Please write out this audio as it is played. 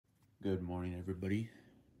Good morning, everybody.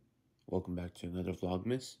 Welcome back to another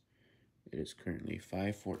Vlogmas. It is currently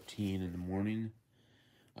 5:14 in the morning.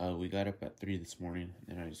 We got up at 3 this morning,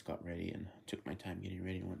 and then I just got ready and took my time getting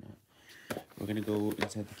ready and whatnot. We're gonna go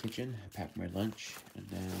inside the kitchen, pack my lunch, and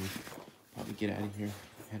then probably get out of here,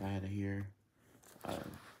 head out of here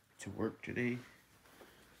to work today.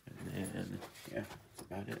 And then, yeah, that's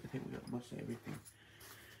about it. I think we got most of everything.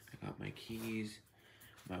 I got my keys,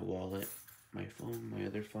 my wallet, my phone, my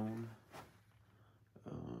other phone.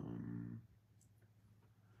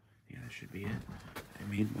 Yeah, that should be it. I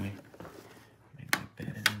made my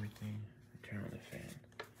bed and everything. I turn on the fan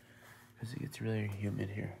because it gets really humid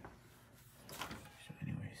here. So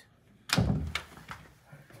anyways,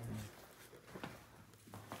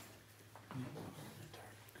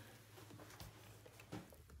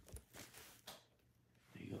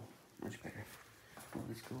 there you go, much better. Well,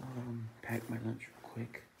 let's go pack my lunch real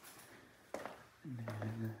quick, and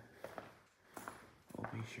then we'll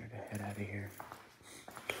be sure to head out of here.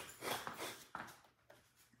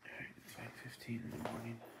 Alright, it's 5:15 in the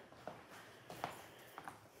morning.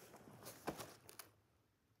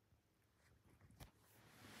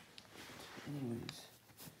 Anyways,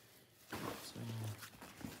 let's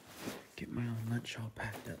get my own lunch all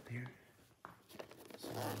packed up here. So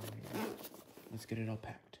let's get it all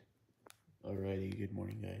packed. Alrighty, good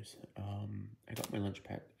morning, guys. I got my lunch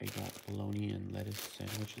packed. I got bologna and lettuce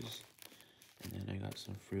sandwiches, and then I got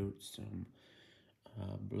some fruits, some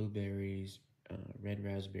blueberries, red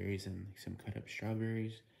raspberries, and some cut up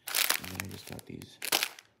strawberries. And then I just got these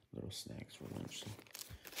little snacks for lunch. So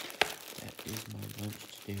that is my lunch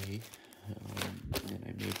today. And then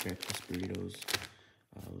I made breakfast burritos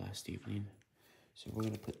last evening. So we're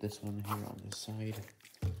gonna put this one here on the side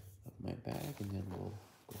of my bag, and then we'll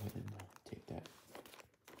go ahead and take that.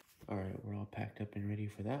 All right, we're all packed up and ready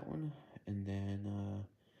for that one, and then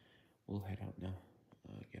we'll head out now.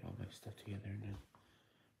 Get all my stuff together and then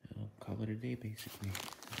call it a day, basically.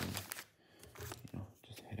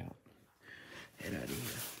 Just head out of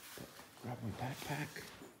here. But grab my backpack,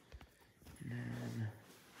 and then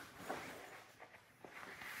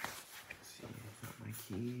let's see. I got my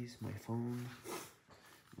keys, my phone,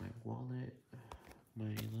 my wallet,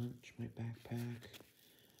 my lunch, my backpack.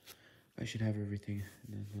 I should have everything,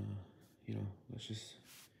 and then let's just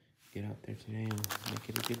get out there today and make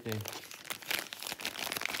it a good day.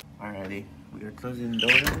 Alrighty, we are closing the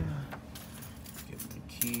door. Get my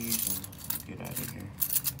keys and get out of here.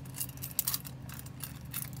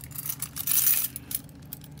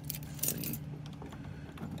 Hopefully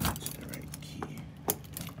that's the right key.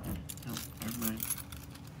 No, never mind.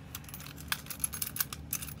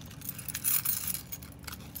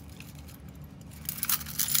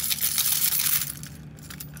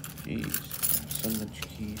 Jeez, so much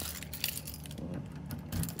keys.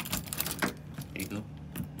 There you go.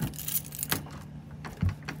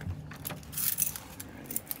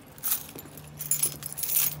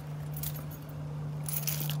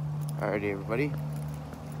 Alrighty, everybody,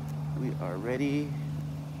 we are ready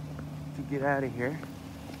to get out of here.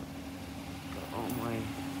 Got all my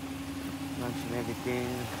lunch and everything.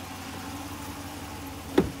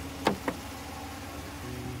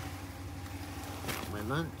 My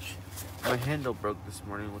lunch. My handle broke this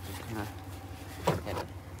morning, which is kind of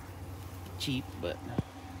cheap, but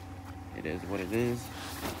it is what it is.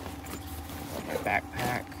 Got my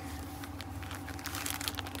backpack.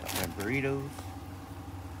 Got my burritos.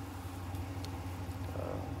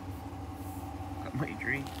 Got my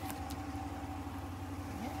drink.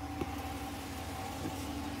 Let's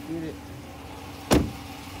get it.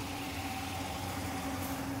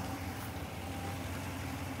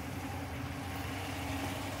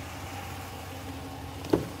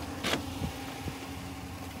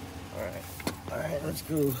 Alright, let's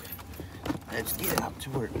go. Let's get out to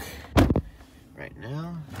work right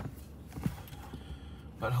now.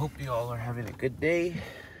 But hope you all are having a good day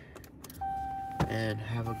and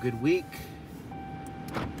have a good week.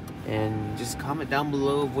 And just comment down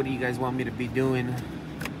below what do you guys want me to be doing.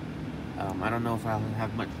 I don't know if I'll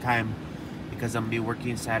have much time because I'm gonna be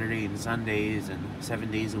working Saturday and Sundays and 7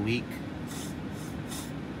 days a week.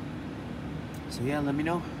 So yeah, let me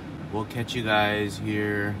know. We'll catch you guys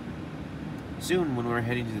here soon when we're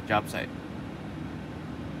heading to the job site.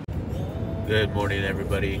 Good morning,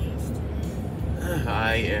 everybody.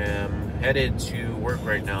 I am headed to work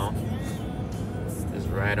right now. It's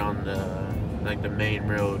right on the main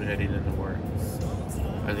road heading into work.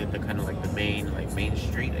 I think the kind of like the main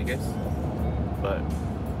street, I guess. But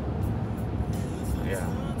yeah,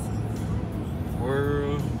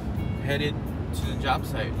 we're headed to the job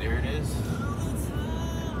site. There it is.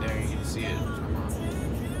 There you can see it.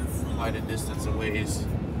 quite a distance a ways.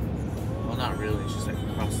 Well, not really, it's just like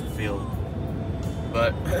across the field.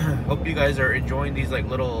 But hope you guys are enjoying these like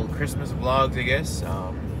little Christmas vlogs, I guess.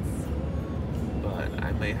 But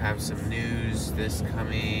I may have some news this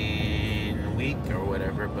coming week or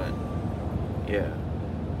whatever, but yeah.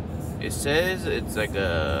 It says it's like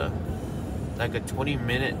a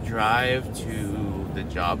 20-minute drive to the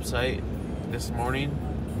job site this morning,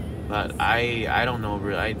 but I don't know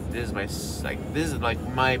really. This is my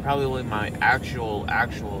probably my actual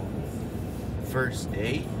first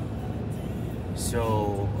day,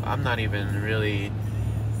 so I'm not even really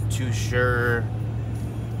too sure,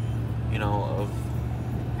 you know, of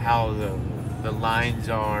how the lines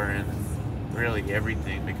are and really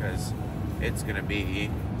everything, because it's gonna be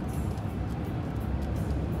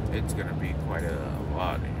quite a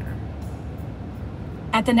lot here.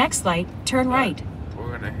 At the next light, turn right.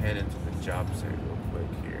 We're gonna head into the job site real quick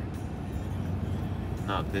here.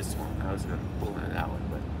 Not this one. I was gonna pull in that one,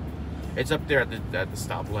 but it's up there at the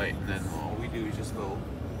stoplight, and then all we do is just go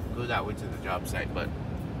that way to the job site. But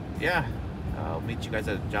yeah, I'll meet you guys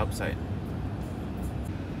at the job site.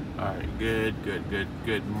 All right,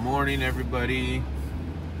 good morning, everybody.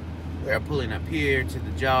 We are pulling up here to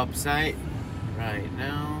the job site right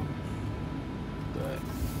now. But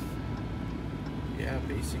yeah,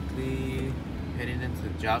 basically heading into the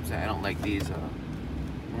job site. I don't like these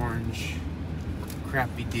orange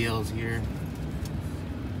crappy deals here.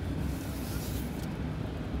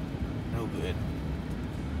 No good.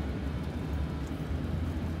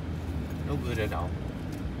 No good at all.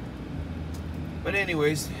 But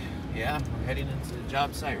anyways, yeah, we're heading into the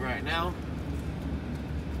job site right now.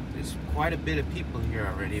 There's quite a bit of people here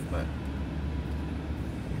already, but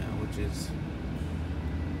yeah, which is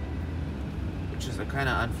a kind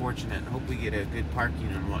of unfortunate. Hope we get a good parking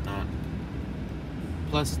and whatnot.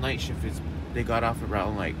 Plus night shift they got off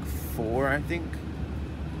around like 4, I think,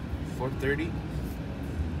 4:30.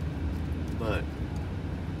 But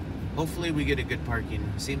hopefully we get a good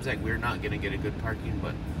parking. Seems like we're not gonna get a good parking,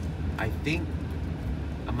 but I think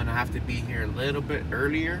I'm gonna have to be here a little bit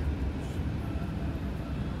earlier,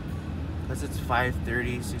 because it's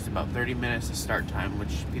 5:30, so it's about 30 minutes to start time,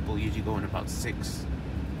 which people usually go in about 6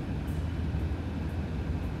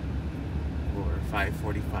 or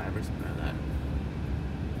 5:45 or something like that.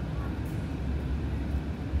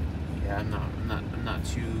 Yeah, I'm not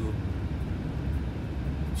too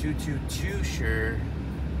sure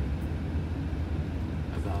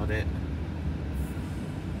about it.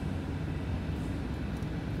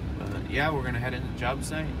 But yeah, we're gonna head into the job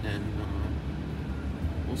site, and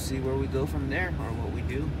we'll see where we go from there, or what we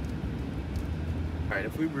do. Alright,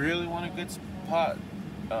 if we really want a good spot,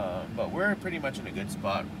 but we're pretty much in a good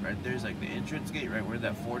spot. Right there's like the entrance gate right where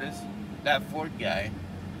that Ford is. That Ford guy,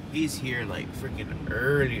 he's here like freaking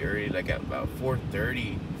early, like at about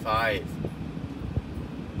 4:35.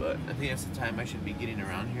 But I think that's the time I should be getting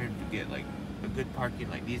around here to get like a good parking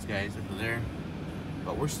like these guys over there.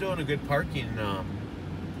 But we're still in a good parking.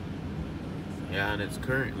 Yeah, and it's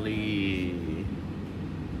currently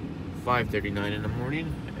 5:39 in the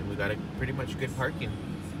morning, and we got a pretty much good parking.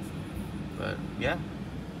 But yeah,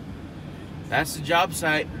 that's the job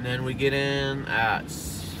site, and then we get in at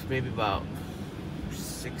maybe about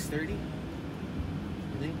 6:30.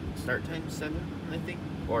 I think start time 7, I think.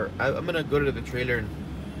 Or I'm gonna go to the trailer and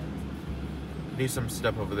do some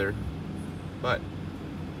stuff over there. But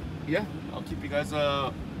yeah, I'll keep you guys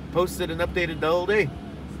posted and updated the whole day.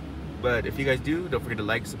 But if you guys do, don't forget to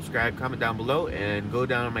like, subscribe, comment down below, and go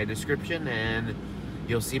down in my description and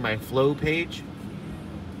you'll see my Flow page.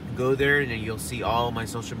 Go there and then you'll see all my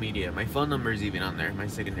social media. My phone number is even on there, my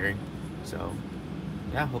secondary. So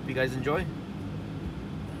yeah, hope you guys enjoy.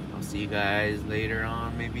 I'll see you guys later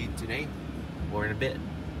on, maybe today or in a bit.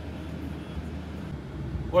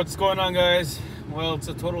 What's going on, guys? Well, it's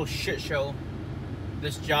a total shit show.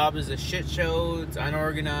 This job is a shit show. It's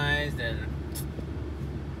unorganized, and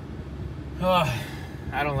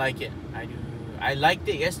I don't like it. I liked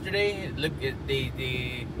it yesterday. Look,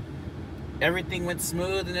 everything went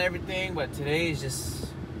smooth and everything, but today is just,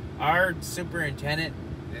 our superintendent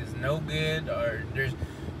is no good.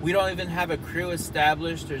 We don't even have a crew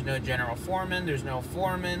established. There's no general foreman. There's no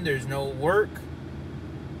foreman. There's no work.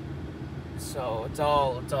 So it's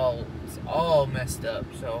all messed up.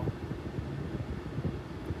 So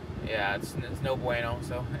yeah, it's no bueno.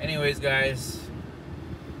 So anyways, guys,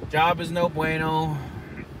 job is no bueno.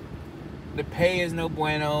 The pay is no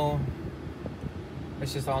bueno.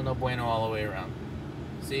 It's just all no bueno all the way around.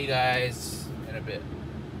 See you guys in a bit.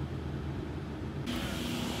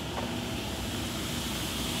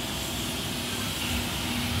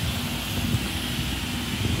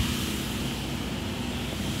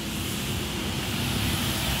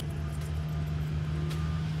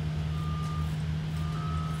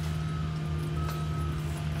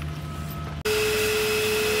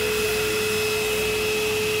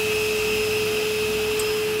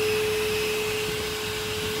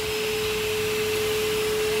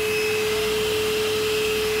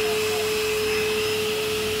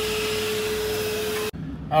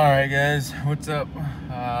 Alright guys, what's up?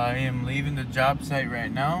 I am leaving the job site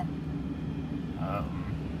right now.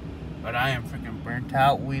 But I am freaking burnt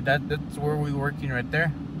out. That's where we're working right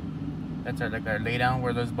there. That's our lay down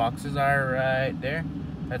where those boxes are right there.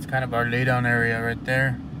 That's kind of our lay down area right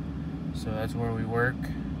there. So that's where we work.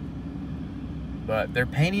 But they're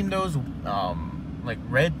painting those like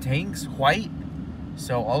red tanks white.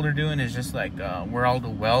 So all they're doing is just like where all the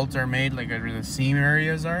welds are made, like where the seam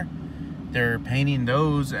areas are. They're painting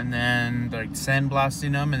those and then like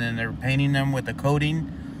sandblasting them, and then they're painting them with a coating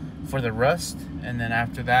for the rust, and then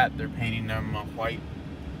after that they're painting them white.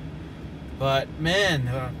 But man,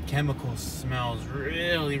 the chemical smells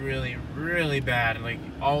really, really, really bad. Like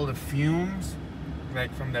all the fumes,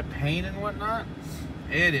 like from the paint and whatnot,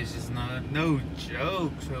 it is just no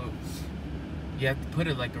joke. So you have to put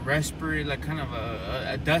it like a respirator, like kind of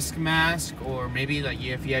a dust mask, or maybe like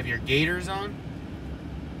if you have your gaiters on,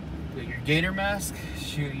 your gator mask.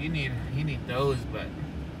 Shoot, you need those. But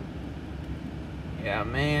yeah,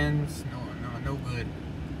 man, it's no good,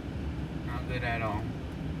 not good at all.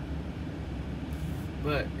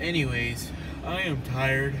 But anyways, I am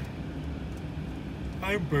tired.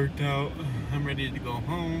 I'm burnt out. I'm ready to go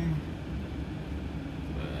home.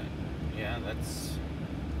 But yeah, that's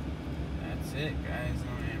it, guys.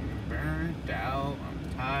 I am burnt out. I'm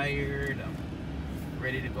tired. I'm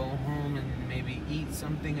ready to go home and maybe eat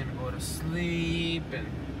something and go to sleep. And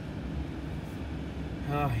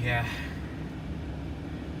oh yeah,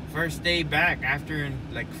 first day back after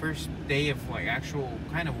like first day of like actual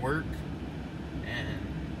kind of work, and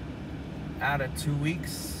out of 2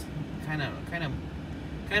 weeks, kind of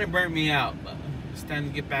burnt me out. But it's time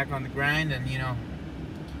to get back on the grind and, you know,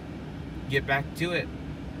 get back to it.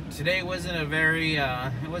 Today wasn't a very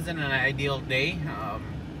it wasn't an ideal day.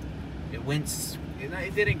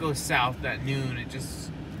 It didn't go south at noon.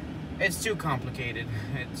 It's too complicated.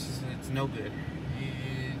 It's no good.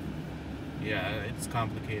 Yeah, it's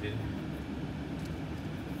complicated.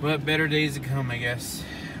 But better days to come, I guess.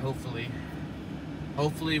 Hopefully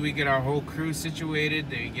we get our whole crew situated.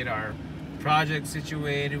 They get our project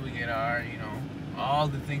situated. We get our, you know, all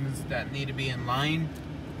the things that need to be in line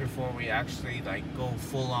before we actually like go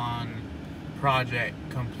full on project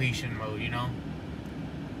completion mode, you know.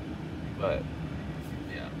 But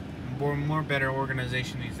yeah, more better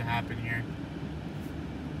organization needs to happen here.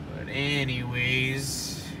 But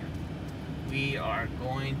anyways, we are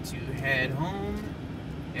going to head home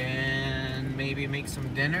and maybe make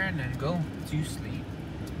some dinner and then go to sleep.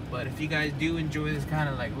 But if you guys do enjoy this kind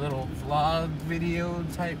of like little vlog video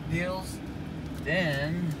type deals,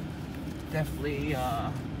 then definitely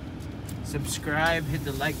subscribe, hit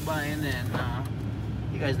the like button, and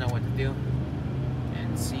you guys know what to do.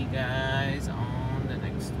 And see you guys on the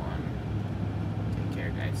next one. Take care,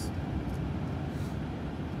 guys.